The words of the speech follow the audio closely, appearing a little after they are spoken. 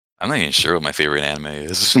I'm not even sure what my favorite anime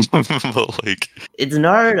is, but like, It's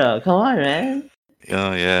Naruto. Come on, man.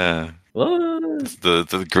 oh yeah, Whoa. it's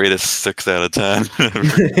the greatest 6 out of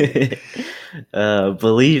 10.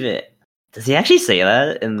 Believe it. Does he actually say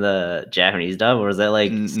that in the Japanese dub, or is that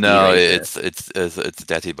like speed No, racist? it's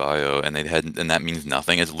Datte bio, and that means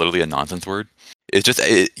nothing. It's literally a nonsense word. It's just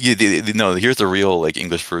no. Here's the real like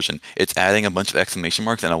English version. It's adding a bunch of exclamation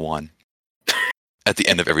marks and a 1 at the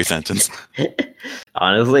end of every sentence.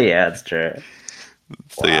 Honestly, yeah, it's true.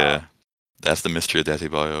 So yeah, that's the mystery of Datte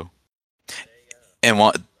bio. And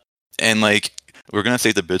like we're gonna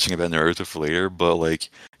save the bitching about Naruto for later, but like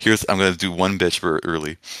I'm gonna do one bitch for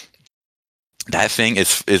early. That thing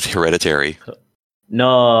is hereditary.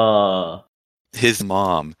 No. His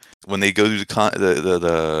mom, when they go to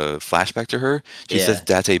the flashback to her, she says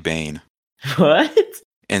Datte Bane. What?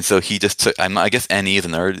 And so he just took. I guess Annie is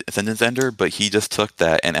another sentence ender, but he just took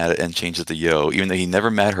that and added and changed it to Yo, even though he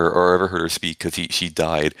never met her or ever heard her speak because she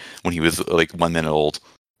died when he was like 1 minute old.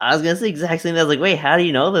 I was gonna say the exact same thing. I was like, wait, how do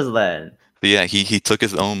you know this then? But yeah, he took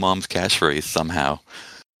his own mom's catchphrase somehow.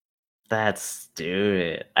 That's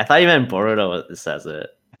stupid. I thought you meant Boruto says it.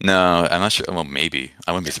 No, I'm not sure. Well, maybe.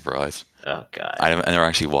 I wouldn't be surprised. Oh god. I never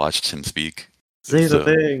actually watched him speak. Say the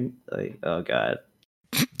thing. Like, oh god.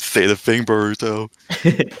 Say the thing, Boruto.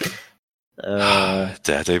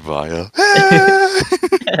 Datte bio.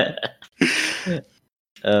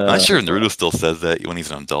 I'm not sure if Naruto still says that when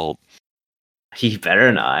he's an adult. He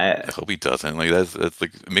better not. I hope he doesn't. Like that's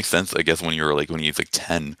like it makes sense, I guess, when he's like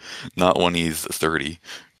 10, not when he's 30.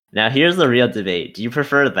 Now here's the real debate: do you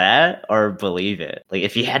prefer that or believe it? Like,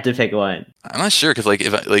 if you had to pick one, I'm not sure because like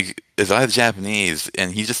if I was Japanese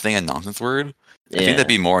and he's just saying a nonsense word, I think that'd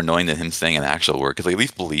be more annoying than him saying an actual word. Because like, at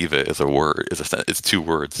least believe it is a word. It's 2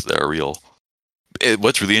 words that are real.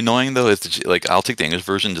 What's really annoying though is like I'll take the English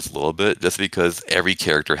version just a little bit, just because every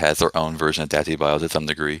character has their own version of Datte bio to some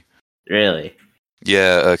degree. Really?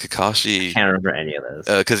 Yeah, Kakashi. I can't remember any of those.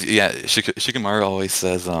 Because Shikamaru always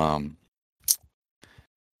says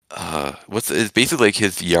it's basically like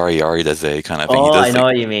his yari yari daze kind of thing. Oh, He does, I know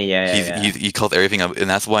what you mean. Yeah, he calls everything up, and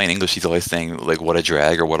that's why in English he's always saying like what a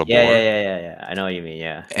drag or what a bore. Yeah. I know what you mean.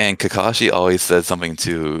 Yeah. And Kakashi always says something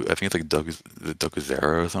too. I think it's like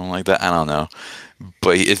Dokuzero or something like that. I don't know,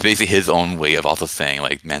 but it's basically his own way of also saying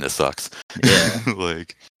like, man, this sucks. Yeah.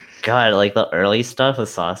 Like, God, like the early stuff with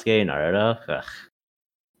Sasuke and Naruto. Ugh.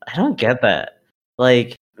 I don't get that.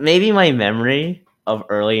 Like, maybe my memory of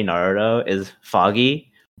early Naruto is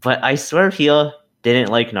foggy, but I swear people didn't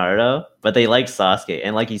like Naruto, but they liked Sasuke.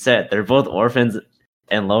 And like you said, they're both orphans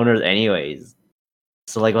and loners anyways.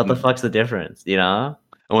 So like, what the fuck's the difference, you know?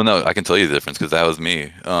 Well, no, I can tell you the difference because that was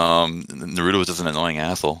me. Naruto was just an annoying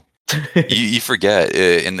asshole. you forget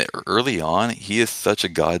early on, he is such a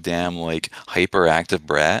goddamn like hyperactive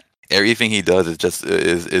brat. Everything he does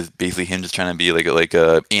is basically him just trying to be like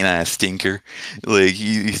a ass stinker. Like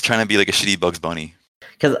he's trying to be like a shitty Bugs Bunny.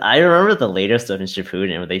 Because I remember the later stuff in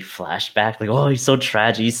Shippuden where they flash back like, oh, he's so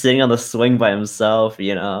tragic. He's sitting on the swing by himself,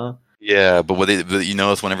 you know? Yeah, but you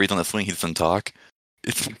notice whenever he's on the swing, he doesn't talk.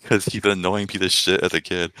 It's because he's an annoying piece of shit as a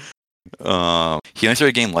kid. He only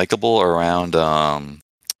started getting likable around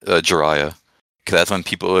Jiraiya. Because that's when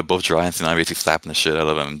people, both Jiraiya and Tsunade, basically slapping the shit out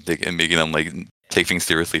of him and making them like take things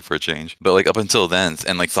seriously for a change. But like up until then,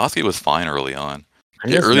 and like Sasuke was fine early on.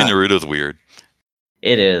 Early Naruto's weird.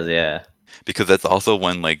 It is, yeah. Because that's also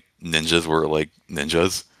when like ninjas were like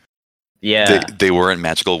ninjas. Yeah. They weren't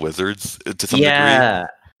magical wizards to some degree. Yeah,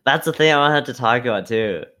 that's the thing I wanted to talk about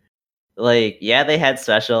too. Like, yeah, they had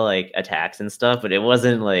special like attacks and stuff, but it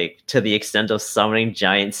wasn't like to the extent of summoning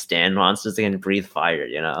giant stand monsters that can breathe fire.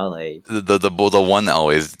 You know, like the one that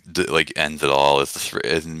always like ends it all is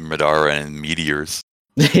Madara and meteors.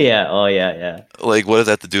 Yeah. Oh yeah. Like, what does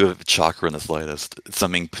that have to do with chakra in the slightest?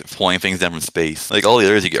 Something pulling things down from space. Like all the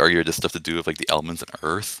others, you could argue are just stuff to do with like the elements and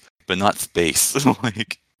Earth, but not space.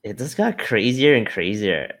 Like it just got crazier and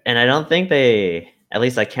crazier, and I don't think they. At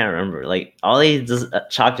least I can't remember. Like all they just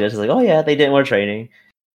chalked it as like, oh yeah, they did more training.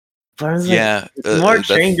 But I was like, more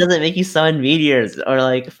training doesn't make you summon meteors or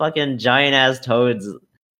like fucking giant ass toads.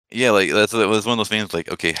 Yeah, like it was one of those things. Like,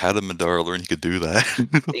 okay, how did Madara learn he could do that?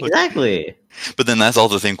 Like, exactly. But then that's all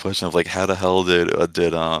the same question of like, how the hell did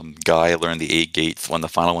Guy learn the 8 gates when the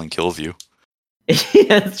final one kills you?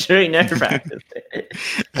 Yeah, it's true. He never practiced it.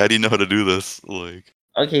 How do you know how to do this? Like,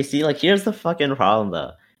 okay, see, like here's the fucking problem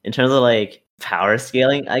though. In terms of like power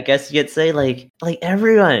scaling, I guess you could say like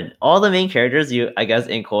everyone, all the main characters you, I guess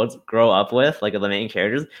in quotes, grow up with, like the main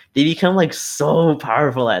characters, they become like so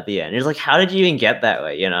powerful at the end. It's like, how did you even get that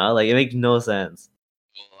way? You know, like it makes no sense.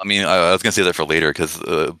 I mean, I was gonna say that for later,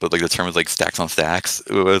 but like the term is like stacks on stacks.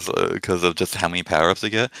 It was because of just how many power ups they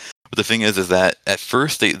get. But the thing is that at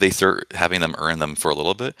first they start having them earn them for a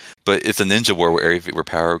little bit, but it's a ninja war where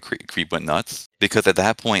power creep went nuts because at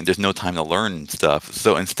that point there's no time to learn stuff.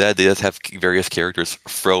 So instead they just have various characters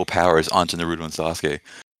throw powers onto Naruto and Sasuke.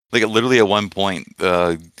 Like literally at one point,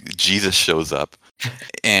 Jesus shows up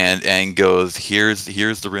and goes, here's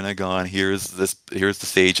the Rinnegan, here's the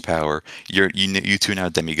Sage power. You two now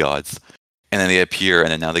demigods, and then they appear,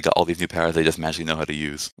 and then now they got all these new powers they just magically know how to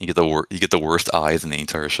use. You get the worst eyes in the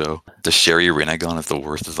entire show. The Sherry Rinnegan is the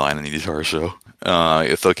worst design in the entire show.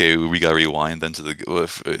 It's okay. We gotta rewind then to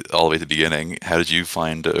all the way to the beginning. How did you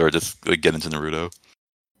find or just get into Naruto?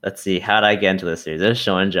 Let's see, how did I get into this series? There's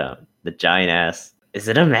Shonen Jump, the giant ass. Is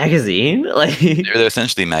it a magazine? Like, They're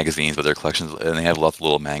essentially magazines, but they're collections, and they have lots of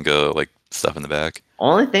little manga like stuff in the back.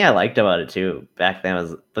 only thing I liked about it too back then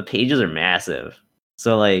was the pages are massive.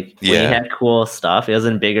 So like when you Yeah. had cool stuff, it was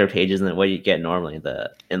in bigger pages than what you get normally in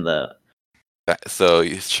the. So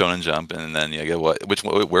Shonen Jump, and then you get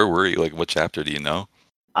where were you? Like, what chapter do you know?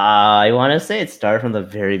 I want to say it started from the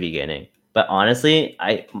very beginning, but honestly,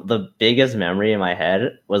 the biggest memory in my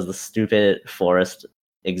head was the stupid forest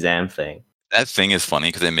exam thing. That thing is funny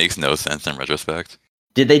because it makes no sense in retrospect.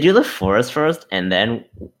 Did they do the forest first and then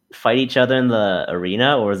fight each other in the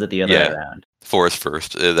arena, or was it the other way Yeah. around? Forest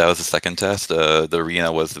first. That was the second test. The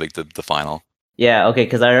arena was like the final. Yeah, okay,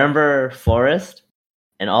 because I remember forest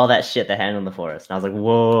and all that shit that happened in the forest, and I was like,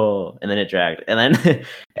 whoa, and then it dragged, and then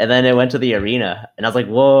and then it went to the arena, and I was like,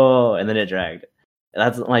 whoa, and then it dragged. And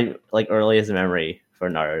that's my like earliest memory for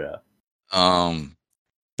Naruto.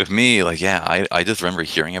 With me, like, yeah, I just remember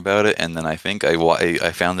hearing about it, and then I think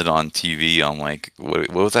I found it on TV on like what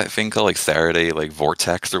was that thing called, like Saturday, like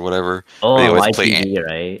Vortex or whatever. Oh, They always on play YTV,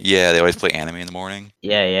 right? Yeah, they always play anime in the morning.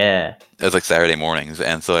 Yeah, yeah. It was like Saturday mornings,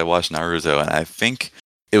 and so I watched Naruto, and I think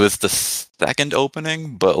it was the second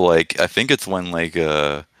opening, but like I think it's when like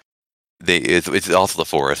it's also the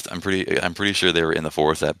forest. I'm pretty sure they were in the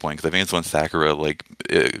forest at that point because I think it's when Sakura like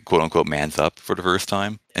quote unquote mans up for the first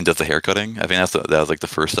time and does the haircutting. I think that was like the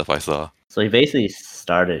first stuff I saw. So he basically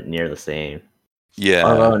started near the same. Yeah.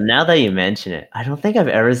 Although now that you mention it, I don't think I've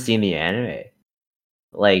ever seen the anime.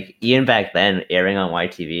 Like even back then, airing on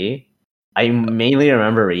YTV, I mainly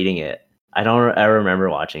remember reading it. I don't ever remember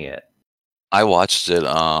watching it. I watched it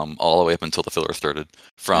all the way up until the filler started.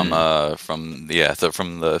 From the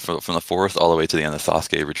forest all the way to the end of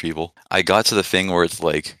Sasuke retrieval. I got to the thing where it's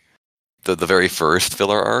like the very first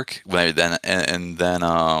filler arc when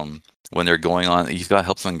when they're going on, he's got to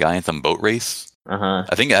help some guy in some boat race. Uh-huh.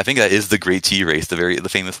 I think that is the Great Tea Race, the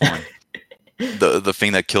famous one, the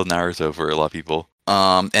thing that killed Naruto for a lot of people.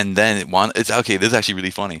 And then it's okay. This is actually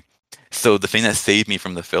really funny. So the thing that saved me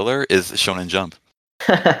from the filler is Shonen Jump.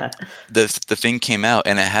 The thing came out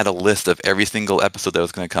and it had a list of every single episode that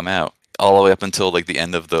was going to come out all the way up until like the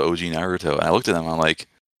end of the OG Naruto. And I looked at them, I'm like,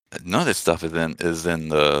 none of this stuff is in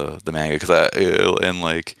the manga because I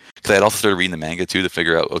had also started reading the manga too to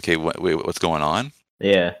figure out what's going on.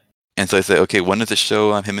 Yeah. And so I said, okay, when does it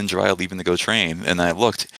show him and Jiraiya leaving to go train? And I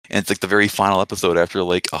looked, and it's like the very final episode after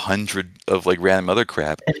like 100 of like random other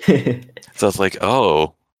crap. So I was like,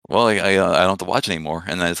 oh, well, I don't have to watch anymore.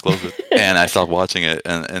 And then I just closed it, and I stopped watching it.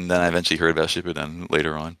 And then I eventually heard about Shippuden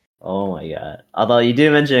later on. Oh my god! Although you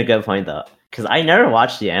did mention a good point though, because I never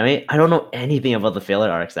watched the anime. I don't know anything about the filler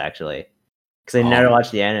arcs actually, because I never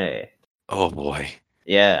watched the anime. Oh boy.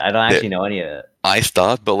 Yeah, I don't actually know any of it. I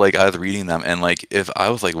stopped, but like I was reading them, and like if I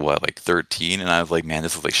was like 13, and I was like, man,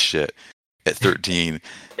 this is like shit. At 13,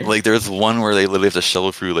 like there's one where they literally have to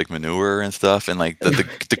shovel through like manure and stuff, and like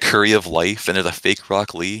the curry of life, and there's a fake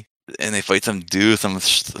Rock Lee, and they fight some dude, some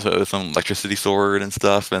electricity sword and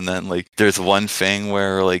stuff, and then like there's one thing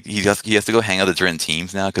where like he has to go hang out with different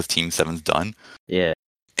teams now because Team 7's done. Yeah.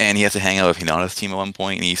 And he has to hang out with Hinata's team at one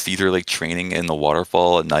point, and he sees her like training in the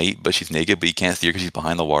waterfall at night, but she's naked, but he can't see her because she's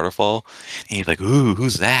behind the waterfall. And he's like, "Ooh,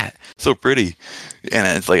 who's that? So pretty!" And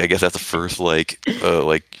it's like I guess that's the first like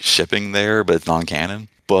shipping there, but it's non-canon.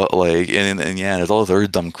 But like, and yeah, there's all this other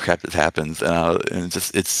dumb crap that happens, and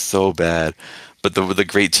it's so bad. But the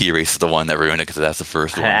Great Tea Race is the one that ruined it because that's the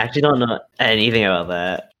first one. I actually don't know anything about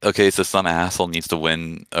that. Okay, so some asshole needs to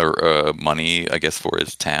win money, I guess, for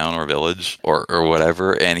his town or village or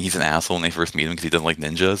whatever, and he's an asshole when they first meet him because he doesn't like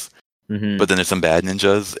ninjas. Mm-hmm. But then there's some bad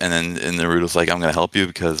ninjas, and Naruto's like, I'm gonna help you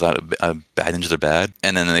because bad ninjas are bad.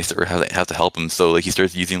 And then they have to help him, so like he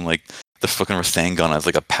starts using like the fucking Rasengan as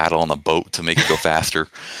like a paddle on the boat to make it go faster.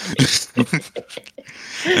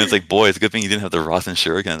 And it's like, boy, it's a good thing you didn't have the Rasen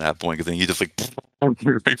Shuriken at that point, because then you just like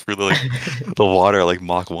right through the water like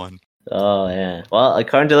Mach 1. Oh yeah. Well,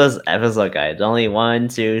 according to this episode guide, only 1,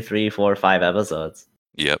 2, 3, 4, 5 episodes.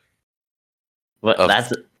 Yep. But Of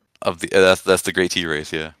that's of the that's the Great T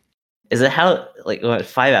race. Yeah. is it how like what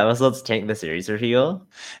 5 episodes take the series reveal?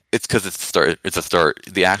 It's because it's start. It's a start.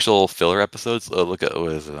 The actual filler episodes. Look at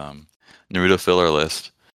what is it, Naruto filler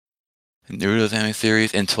list. Naruto's anime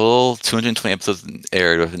series in total 220 episodes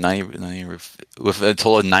aired with 90 with a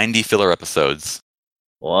total of 90 filler episodes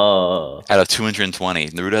Whoa. out of 220.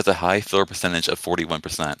 Naruto has a high filler percentage of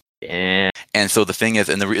 41%. Damn. And so the thing is,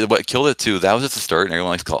 and what killed it too, that was just the start, and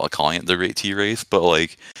everyone likes calling it the Great T race. But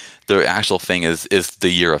like, the actual thing is the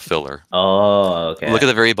year of filler. Oh, okay. Look at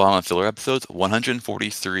the very bottom of filler episodes: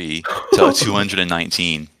 143 to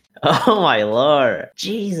 219. Oh my lord.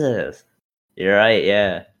 Jesus. You're right,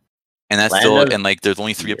 yeah. And that's Land still, of- and like, there's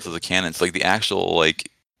only 3 episodes of canon. So like, the actual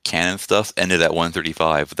like canon stuff ended at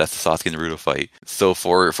 135. That's the Sasuke and Naruto fight. So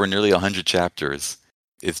for nearly 100 chapters,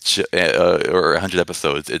 it's or 100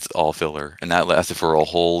 episodes, it's all filler, and that lasted for a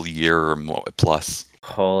whole year or more, plus.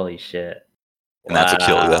 Holy shit. And that's what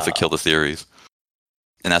killed. That's what Wow. killed the series.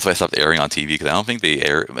 And that's why I stopped airing on TV, because I don't think they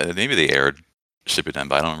aired. Maybe they aired Shippuden,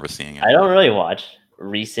 but I don't remember seeing it. I don't really watch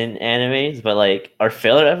recent animes, but like, are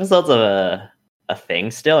filler episodes of a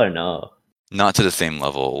thing still or no? Not to the same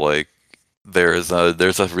level. Like, there's a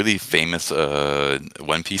really famous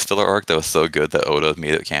One Piece filler arc that was so good that Oda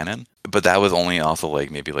made it canon, but that was only also like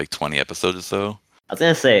maybe like 20 episodes or so. I was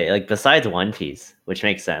gonna say, like, besides One Piece, which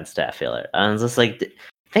makes sense to have filler, I was just like,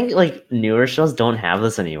 I think like newer shows don't have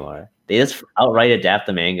this anymore. They just outright adapt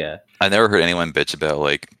the manga. I never heard anyone bitch about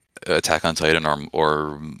like Attack on Titan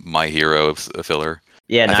or My Hero filler.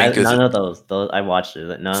 Yeah, I think none of those. Those I watched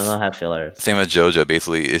it. None of them have fillers. Same with JoJo.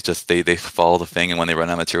 Basically, it's just they follow the thing, and when they run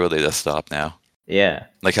out of material, they just stop now. Yeah,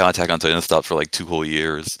 Like how Attack on Titan stopped for like 2 whole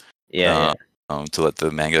years. yeah, To let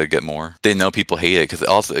the manga get more. They know people hate it because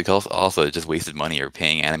it just wasted money or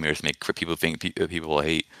paying animators to make people think people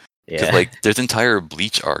hate. Because yeah. like there's entire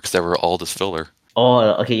Bleach arcs that were all just filler. Oh,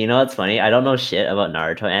 okay. You know what's funny? I don't know shit about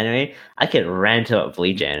Naruto anime. I could rant about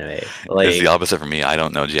Bleach anime. It's Like, the opposite for me. I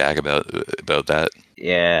don't know jack about that.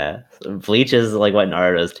 yeah, Bleach is like what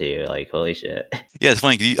Naruto is to you. Like, holy shit. Yeah, it's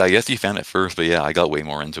funny. I guess you found it first, but yeah, I got way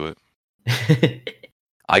more into it.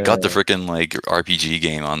 I got the freaking like RPG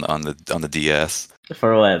game on the DS.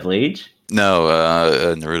 For what, Bleach? No,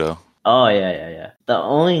 Naruto. Oh yeah. The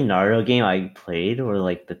only Naruto game I played were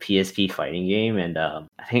like the PSP fighting game, and I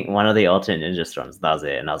think one of the Ultimate Ninja Storms. That was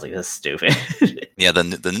it, and I was like, "This is stupid." Yeah, the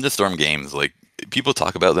Ninja Storm games, like people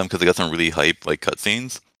talk about them because they got some really hype like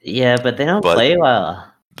cutscenes. Yeah, but they don't But play well.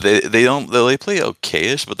 They don't they play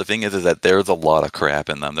okayish, but the thing is that there's a lot of crap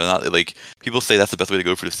in them. They're not like people say that's the best way to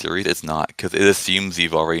go for the series. It's not, because it assumes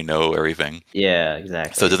you've already know everything, Yeah,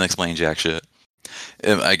 exactly. so it doesn't explain jack shit.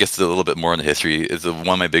 And I guess a little bit more in the history is one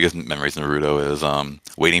of my biggest memories in Naruto is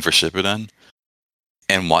waiting for Shippuden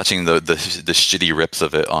and watching the shitty rips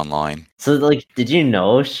of it online. So, like, did you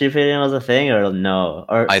know Shippuden was a thing or no?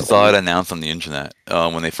 Or I saw it announced on the internet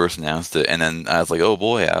when they first announced it, and then I was like, "Oh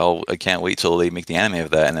boy, I can't wait till they make the anime of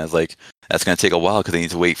that." And I was like, "That's gonna take a while because they need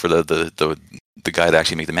to wait for the guy to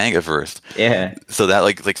actually make the manga first." Yeah, So that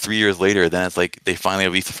like 3 years later, then it's like they finally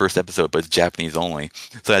released the first episode, but it's Japanese only.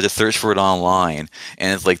 So I just searched for it online,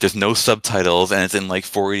 and it's like there's no subtitles, and it's in like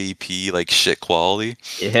 480p like shit quality.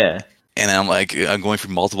 yeah. And I'm going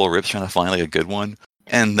through multiple rips trying to find like a good one.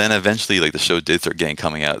 And then eventually, like the show did start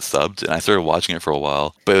coming out subbed, and I started watching it for a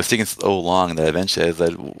while. But it was taking so long that eventually I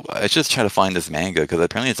said, I should just try to find this manga because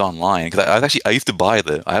apparently it's online. Because I used to buy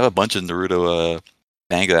I have a bunch of Naruto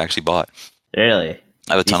manga I actually bought. Really?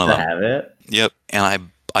 I have a ton of them. Have it? Yep, and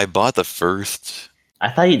I bought the first. I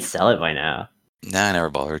thought you'd sell it by now. Nah, I never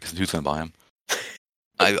bothered because who's gonna buy them?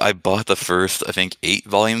 I bought the first, I think, 8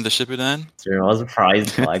 volumes of Shippuden. It's your most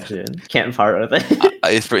prized collection. Can't part with it.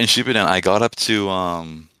 In Shippuden, I got up to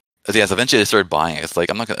yes. Eventually, I started buying it. It's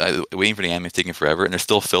like I'm not waiting for the anime, is taking forever, and there's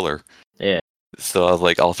still filler. Yeah. So I was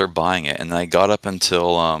like, I'll start buying it, and then I got up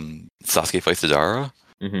until Sasuke fights Madara,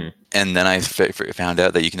 and then I found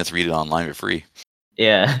out that you can just read it online for free.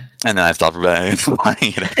 Yeah. And then I stopped buying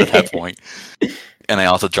it at that point. And I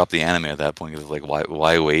also dropped the anime at that point because like,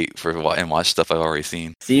 why wait for and watch stuff I've already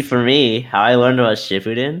seen? See, for me, how I learned about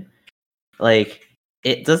Shippuden, like,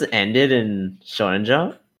 it just ended in Shonen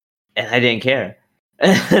Jump, and I didn't care.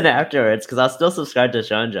 And then afterwards, because I was still subscribed to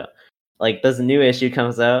Shonen Jump, like, this new issue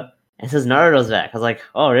comes out, and it says Naruto's back. I was like,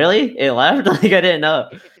 oh, really? It left? Like, I didn't know.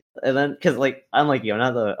 And then, because, like, I'm like, I'm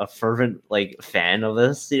not a fervent, like, fan of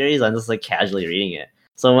this series. I'm just, like, casually reading it.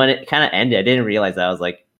 So when it kind of ended, I didn't realize that was,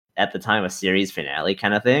 like, at the time, a series finale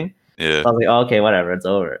kind of thing. Yeah. So I was like, oh, okay, whatever, it's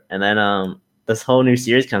over. And then this whole new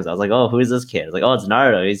series comes out. I was like, oh, who is this kid? I was like, oh, it's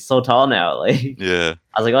Naruto. He's so tall now. Like, Yeah.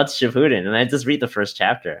 I was like, oh, it's Shippuden. And I just read the first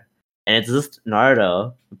chapter, and it's just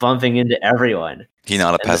Naruto bumping into everyone.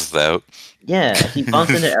 Hinata passes out. Yeah, he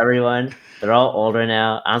bumps into everyone. They're all older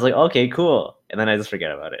now. I was like, okay, cool. And then I just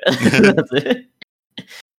forget about it. That's it.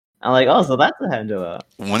 I'm like, oh, so that's the Handova.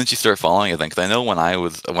 When did you start following it then? Because I know when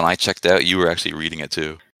I checked out, you were actually reading it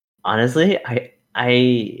too. Honestly,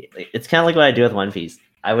 it's kind of like what I do with One Piece.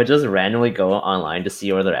 I would just randomly go online to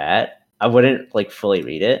see where they're at. I wouldn't like fully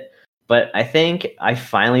read it, but I think I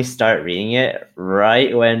finally start reading it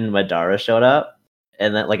right when Madara showed up,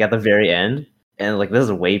 and then like at the very end, and like this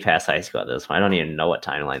is way past high school at this point. I don't even know what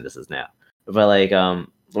timeline this is now, but like right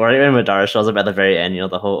when Madara shows up at the very end,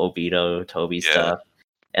 the whole Obito Toby stuff,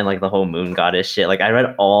 and like the whole Moon Goddess shit. Like I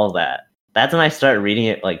read all that. That's when I started reading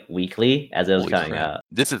it like weekly as it was coming out.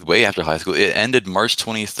 This is way after high school. It ended March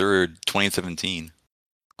 23rd, 2017.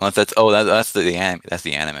 Unless that's the anime. That's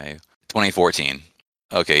the anime. 2014.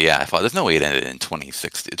 Okay, yeah. I thought there's no way it ended in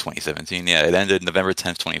 2017. Yeah, it ended November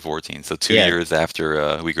 10th, 2014. So 2 years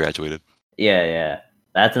after we graduated. Yeah.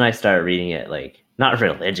 That's when I started reading it, like not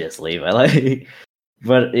religiously, but like,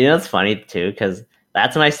 but it's funny too because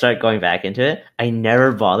that's when I start going back into it. I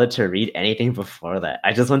never bothered to read anything before that.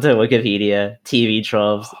 I just went to Wikipedia, TV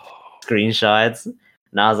tropes, screenshots,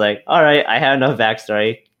 and I was like, all right, I have enough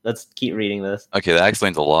backstory. Let's keep reading this. Okay, that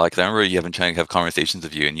explains a lot. Because I remember you having trying to have conversations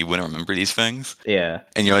with you, and you wouldn't remember these things. Yeah.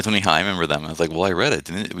 And you always told me how I remember them. I was like, well, I read it.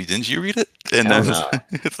 Didn't you read it? And then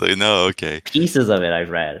it's like, no, okay. Pieces of it I've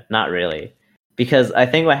read, not really, because I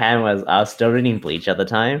think what happened was I was still reading Bleach at the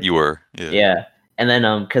time. You were. Yeah. And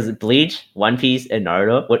then, because Bleach, One Piece, and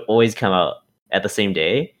Naruto would always come out at the same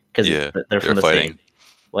day because they're from the same.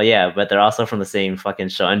 Well, yeah, but they're also from the same fucking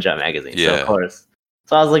Shonen Jump magazine. Yeah. So of course.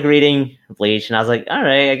 So I was like reading Bleach, and I was like, all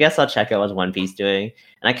right, I guess I'll check out what One Piece doing.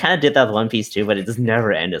 And I kind of did that with One Piece too, but it just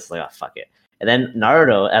never ended. So like, oh fuck it. And then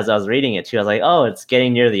Naruto, as I was reading it too, I was like, oh, it's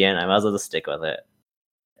getting near the end. I might as well just stick with it.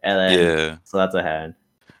 And then, so that's what happened.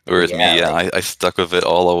 Whereas me, I stuck with it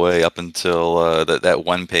all the way up until that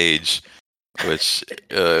one page. Which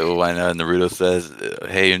when Naruto says,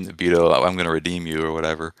 "Hey, Obito, I'm going to redeem you" or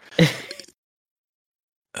whatever.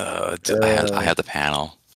 I had the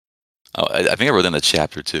panel. Oh, I think I wrote in the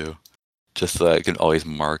chapter too, just so I can always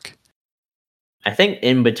mark. I think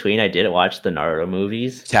in between, I did watch the Naruto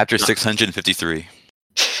movies. Chapter 653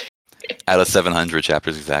 out of 700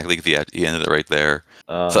 chapters exactly. Because he ended it right there.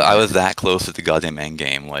 So I was that close to the goddamn end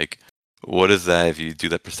game. Like, what is that if you do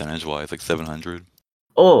that percentage wise? Like 700.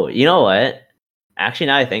 Oh, you know what? Actually,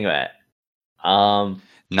 now I think about it,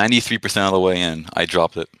 93% of the way in, I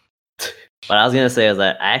dropped it. What I was gonna say is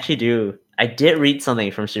that I did read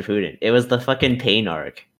something from Shippuden. It was the fucking Pain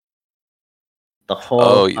arc. The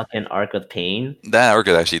whole fucking arc with Pain. That arc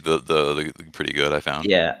is actually the pretty good, I found.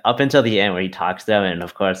 Yeah, up until the end where he talks to them and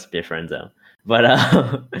of course befriends them. But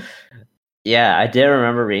yeah, I did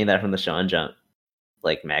remember reading that from the Shonen Jump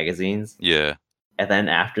like magazines. Yeah. And then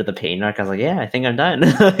after the Pain arc, I was like, yeah, I think I'm done.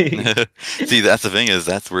 See, that's the thing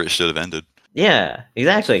that's where it should have ended. Yeah,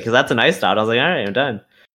 exactly. Because that's when I stopped. I was like, all right, I'm done.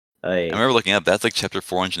 Like, I remember looking up. That's like chapter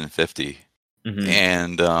 450,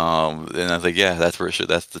 and I was like, yeah, that's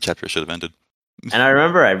the chapter it should have ended. And I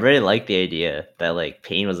remember I really liked the idea that like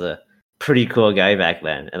Pain was a pretty cool guy back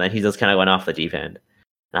then, and then he just kind of went off the deep end.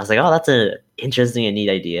 And I was like, oh, that's an interesting and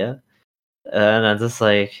neat idea. And I'm just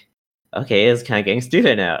like, okay, it's kind of getting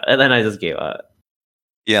stupid now. And then I just gave up.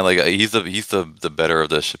 Yeah, like he's the better of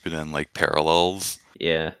the Shippuden like parallels.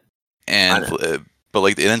 Yeah, and but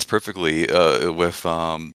like it ends perfectly with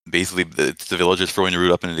basically the villagers throwing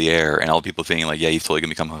Naruto up into the air and all the people thinking like, yeah, he's totally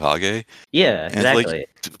gonna become Hokage. Yeah, and exactly.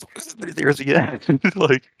 There's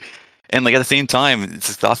like, and like at the same time,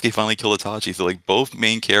 Sasuke finally killed Itachi. So like both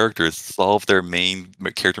main characters solve their main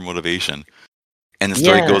character motivation, and the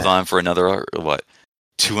story goes on for another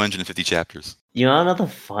 250 chapters. You know what the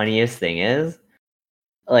funniest thing is?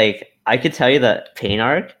 Like, I could tell you the Pain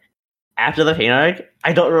arc. After the Pain arc,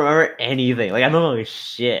 I don't remember anything. Like, I don't know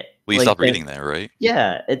shit. Well, you stopped reading that, right?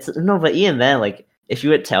 Yeah, but even then, like, if you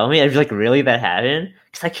would tell me, I'd be like, really, that happened?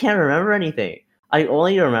 Because I can't remember anything. I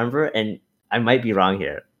only remember, and I might be wrong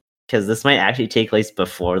here, because this might actually take place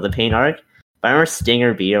before the Pain arc. But I remember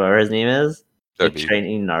Stinger B, or whatever his name is, like,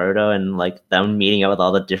 training Naruto, and like them meeting up with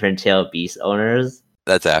all the different Tail Beast owners.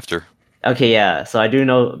 That's after. Okay, yeah. So I do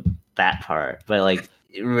know that part, but like,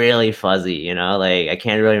 really fuzzy, like I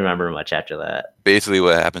can't really remember much after that. Basically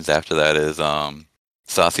what happens after that is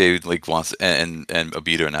Sasuke like wants and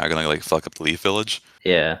Obito are now gonna like fuck up the Leaf Village.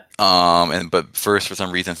 Yeah. But first for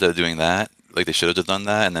some reason instead of doing that, like they should have just done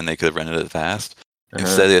that and then they could have rendered it fast.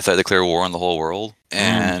 Instead, they decide to declare war on the whole world, Mm.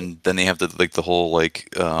 and then they have the whole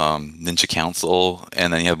ninja council,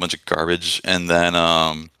 and then you have a bunch of garbage, and then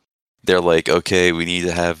they're like, okay, we need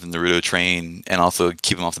to have Naruto train and also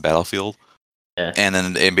keep him off the battlefield, Yeah.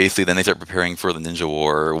 and basically then they start preparing for the ninja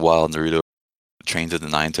war while Naruto trains at the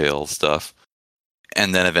Nine Tails stuff,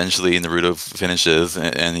 and then eventually Naruto finishes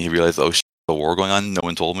and he realizes, oh shit, the war going on, no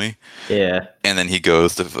one told me, Yeah. and then he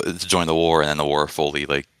goes to join the war, and then the war fully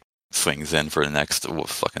swings in for the next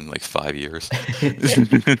fucking 5 years.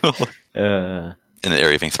 uh, And then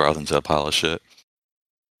everything spirals into a pile of shit.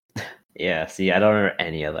 yeah. See, I don't remember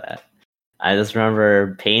any of that. I just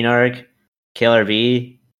remember Pain Arc, Killer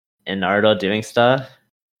Bee, and Naruto doing stuff,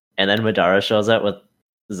 and then Madara shows up with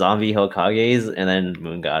zombie Hokages, and then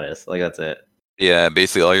Moon Goddess. Like that's it. Yeah,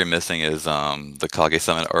 basically all you're missing is the Kage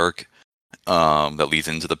Summon arc that leads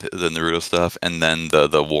into the Naruto stuff, and then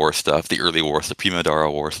the war stuff, the early war stuff,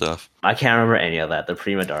 pre-Madara war stuff. I can't remember any of that. The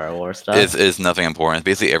pre-Madara War stuff. Is nothing important. It's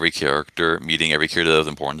basically every character meeting every character that was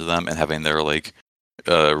important to them and having their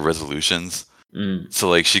resolutions. Mm. So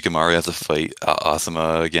Shikamaru has to fight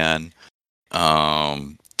Asuma again.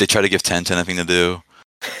 They try to give Tenten nothing to do.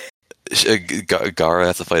 Gaara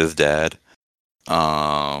has to fight his dad.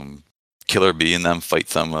 Killer Bee and them fight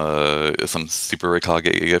some super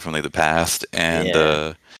Hokage from the past,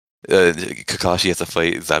 and Kakashi has to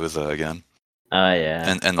fight Zabuza again. Oh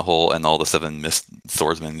yeah. And all the 7 missed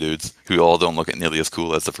swordsman dudes who all don't look nearly as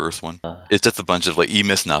cool as the first one. It's just a bunch of you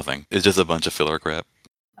miss nothing. It's just a bunch of filler crap.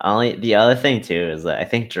 Only the other thing too is that I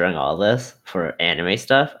think during all this for anime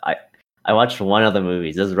stuff, I watched one of the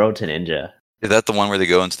movies. It was Road to Ninja. Is that the one where they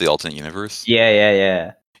go into the alternate universe?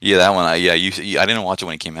 Yeah. Yeah, that one. I didn't watch it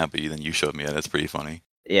when it came out, but then you showed me it. It's pretty funny.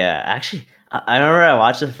 Yeah, actually, I remember I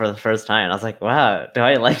watched it for the first time. And I was like, wow, do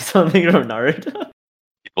I like something from Naruto?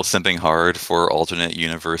 People simping hard for alternate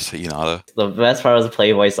universe Hinata. The best part was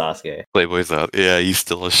Playboy Sasuke. Playboy's out. Yeah, he's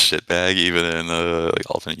still a shitbag even in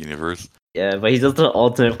alternate universe. Yeah, but he's just an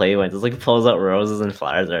ultimate Playboy. Just pulls out roses and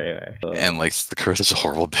flowers everywhere. And the curse is a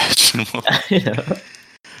horrible bitch. Yeah.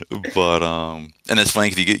 But and it's funny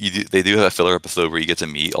because they do have a filler episode where you get to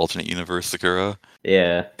meet alternate universe Sakura.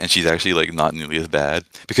 Yeah. And she's actually not nearly as bad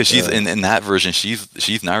because she's in that version she's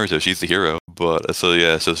Naruto, she's the hero. But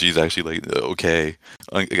so she's actually okay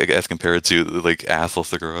as compared to asshole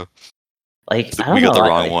Sakura. I don't we know, got the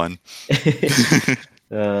wrong one.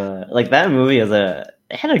 That movie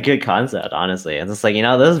it had a good concept, honestly. It's just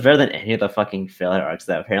this is better than any of the fucking filler arcs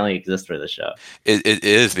that apparently exist for the show. It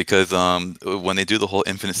is because when they do the whole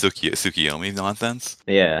infinite Tsukiyomi nonsense,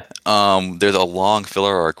 there's a long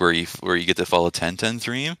filler arc where you get to follow Tenten's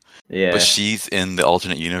dream. Yeah. But she's in the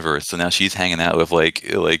alternate universe, so now she's hanging out with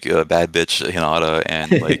bad bitch Hinata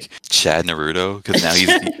and Chad Naruto because now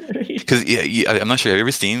I'm not sure. Have you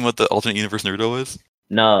ever seen what the alternate universe Naruto is?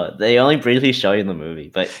 No, they only briefly show you in the movie,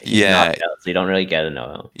 but he's knocked out, so you don't really get to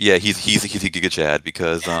know him. Yeah, he's a Giga Chad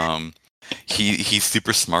because he's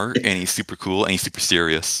super smart and he's super cool and he's super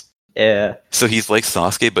serious. Yeah. So he's like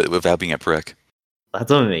Sasuke but without being a prick.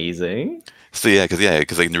 That's amazing. So because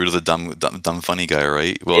Naruto's a dumb funny guy,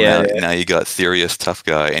 right? Well, now you got serious tough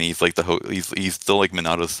guy, and he's he's still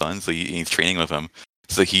Minato's son, so he's training with him.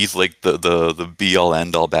 So he's the be all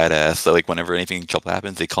end all badass. So whenever anything trouble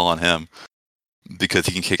happens, they call on him because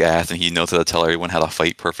he can kick ass and he knows how to tell everyone how to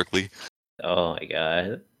fight perfectly. Oh my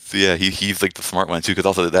god. So yeah, he's the smart one too, because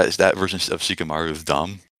also that version of Shikamaru is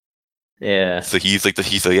dumb. Yeah. So he's he's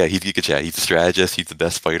Giga Chad. He's the strategist. He's the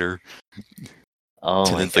best fighter.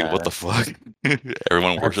 Oh my god. What the fuck?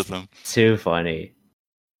 Everyone worships him. Too funny.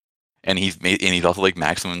 And he's also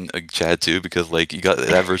maximum Chad too, because you got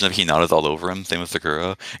that version of Hinata's all over him, same with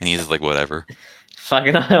Sakura, and he's just whatever.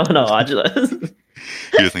 Fucking I wanna watch this.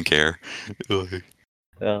 He doesn't care.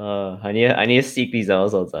 I need to seek these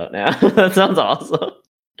episodes out now. That sounds awesome.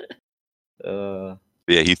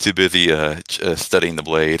 Yeah, he's too busy studying the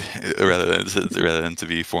blade rather than to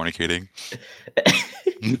be fornicating.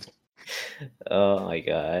 Oh my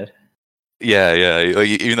god. Yeah.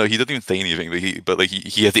 Even though he doesn't even say anything, but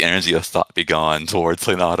he has the energy of thought be gone towards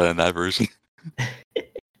Hinata in that version.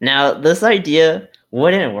 Now, this idea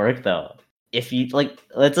wouldn't work though. If you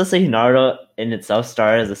let's just say Naruto in itself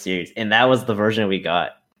started as a series, and that was the version we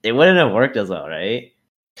got, it wouldn't have worked as well, right?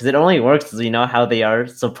 Because it only works as how they are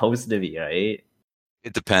supposed to be, right?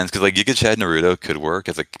 It depends, because Giga Chad Naruto could work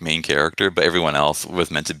as a main character, but everyone else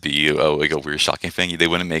was meant to be a weird shocking thing. They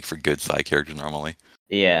wouldn't make for good side characters normally.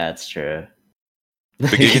 Yeah, that's true. But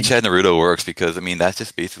Giga Chad Naruto works because that's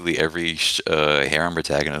just basically every harem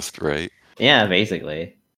protagonist, right? Yeah,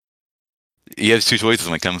 basically. You have two choices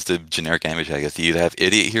when it comes to generic anime protagonists. You either have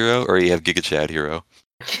Idiot Hero or you have Giga Chad Hero.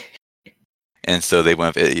 And so they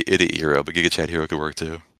went with Idiot Hero, but Giga Chad Hero could work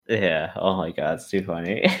too. Yeah. Oh my god, it's too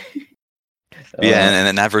funny. Yeah, and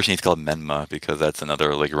in that version he's called Menma because that's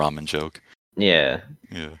another like ramen joke. Yeah.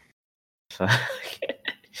 Yeah. Fuck.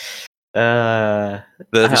 The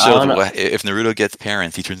I show don't know. is if Naruto gets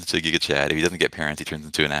parents, he turns into a Giga Chad. If he doesn't get parents, he turns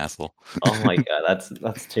into an asshole. Oh my god,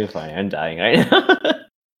 that's too funny. I'm dying right now.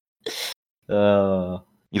 Oh.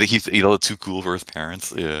 You think he's a little too cool for his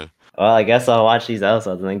parents? Yeah. Well, I guess I'll watch these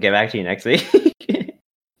episodes and then get back to you next week.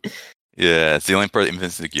 Yeah, it's the only part of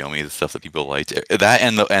Infamous Tsukiyomi is the stuff that people liked. That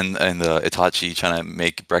and the Itachi trying to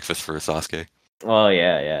make breakfast for Sasuke. Oh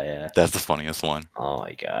yeah. That's the funniest one. Oh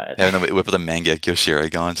my god. Having to whip with a Mangekyo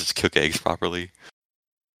Sharingan just to cook eggs properly.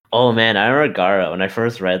 Oh man, I remember Gaara when I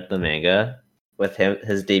first read the manga with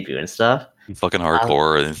his debut and stuff. He's fucking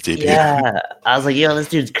hardcore in his debut. Yeah, I was like, yo, this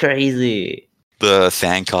dude's crazy. The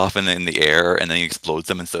sand coffin in the air, and then he explodes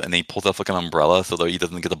them, and then he pulls off like an umbrella so that he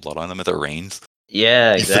doesn't get the blood on them as it rains.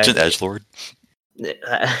 Yeah, He's exactly. such an edgelord.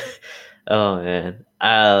 Oh man,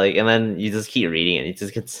 and then you just keep reading it. It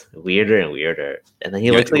just gets weirder and weirder, and then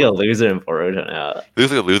he looks like a loser in Boruto now. He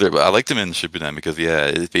looks like a loser, but I liked him in Shippuden because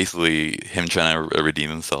it's basically him trying to redeem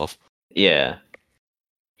himself. Yeah,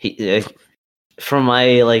 he from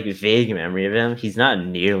my vague memory of him, he's not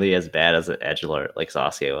nearly as bad as an edgelord like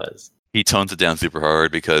Sasuke was. He tones it down super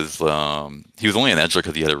hard because he was only an edgelord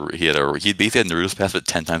because he basically had Naruto's past but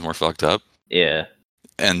 10 times more fucked up. Yeah.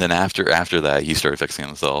 And then after that, he started fixing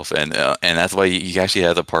himself, and that's why he actually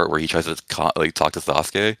has a part where he tries to talk to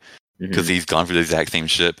Sasuke because he's gone through the exact same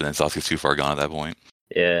shit, but then Sasuke's too far gone at that point.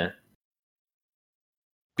 Yeah.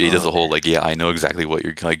 But he does the whole I know exactly what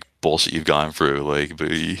you're bullshit you've gone through, but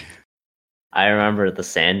I remember the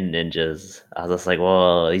sand ninjas. I was just like,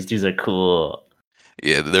 whoa, these dudes are cool.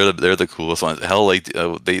 Yeah, they're the coolest ones. Hell, they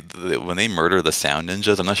when they murder the sound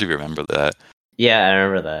ninjas, I'm not sure if you remember that. Yeah, I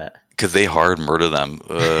remember that. Because they hard murder them.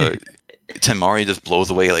 Temari just blows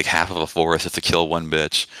away half of a forest just to kill one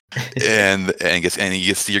bitch, and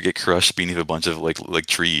you see her get crushed beneath a bunch of like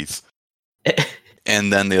trees.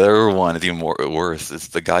 And then the other one is even worse. It's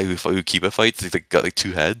the guy who Kiba fights. He's got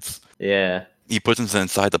 2 heads. Yeah. He puts him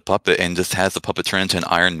inside the puppet and just has the puppet turn into an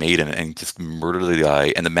Iron Maiden and just murder the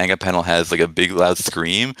guy. And the manga panel has a big loud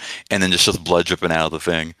scream and then just shows blood dripping out of the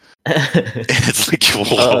thing. And it's like,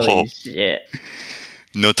 whoa. Holy shit.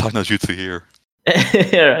 No talk, no jutsu here.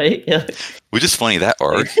 Right? Yeah. Which is funny, that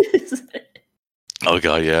arc. Oh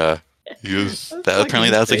god, yeah.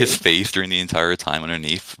 Apparently that was his face during the entire time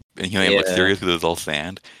underneath. And he only looked serious because it was all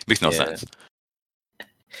sand. It makes no sense.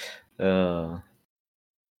 Oh.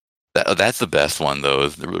 That's the best one though,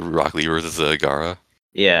 is Rock Lee versus Gaara.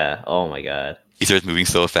 Yeah, oh my god. He starts moving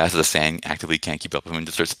so fast that the sand actively can't keep up with him and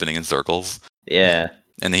just starts spinning in circles. Yeah.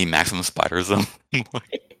 And then he maximum spiders them.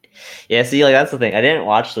 Yeah, see, that's the thing. I didn't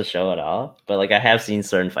watch the show at all, but I have seen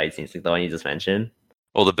certain fight scenes, like the one you just mentioned.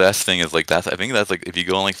 Well, the best thing is I think that's if you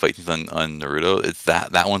go on fight scenes on Naruto, it's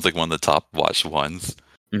that one's one of the top watched ones.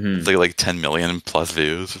 Mm-hmm. It's 10 million plus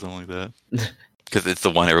views or something like that. Because it's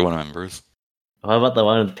the one everyone remembers. What about the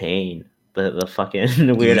one with Pain? The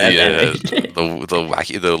fucking weird animation.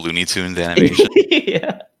 the Looney Tunes animation.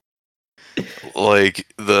 Yeah.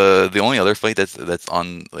 The only other fight that's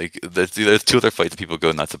on there's 2 other fights that people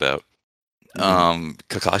go nuts about.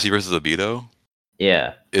 Kakashi versus Obito.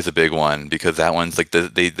 Yeah. Is a big one because that one's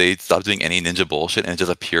they stopped doing any ninja bullshit and it's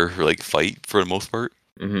just a pure fight for the most part.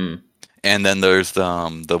 Mm-hmm. And then there's the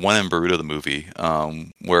one in Naruto the movie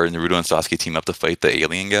where Naruto and Sasuke team up to fight the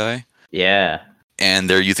alien guy. Yeah. And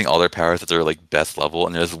they're using all their powers at their best level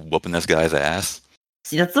and they're just whooping this guy's ass.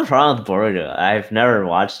 See, that's the problem with Boruto. I've never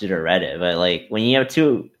watched it or read it, but when you have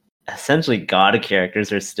 2 essentially god characters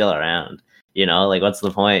who are still around, what's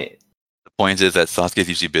the point? The point is that Sasuke's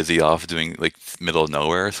usually busy off doing middle of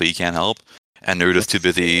nowhere, so he can't help, and Naruto's too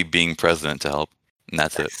busy being president to help, and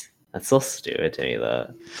that's it. That's so stupid to me,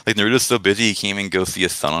 though. Naruto's so busy he can't even go see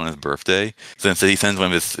his son on his birthday, so instead he sends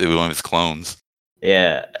one of his clones.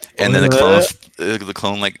 Yeah. And then the clone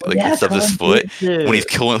stubs his foot when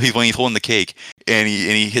he's holding the cake, and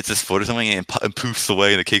he hits his foot or something, and poofs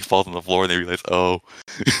away, and the cake falls on the floor, and they realize, oh,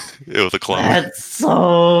 it was a clone. That's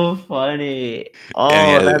so funny.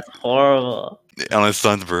 Oh, that's horrible. On his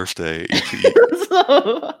son's birthday. That's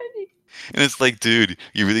so funny. And it's dude,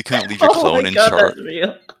 you really couldn't leave your clone in charge. That's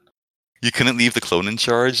real. You couldn't leave the clone in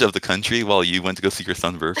charge of the country while you went to go see your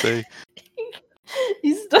son's birthday?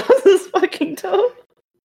 He stubs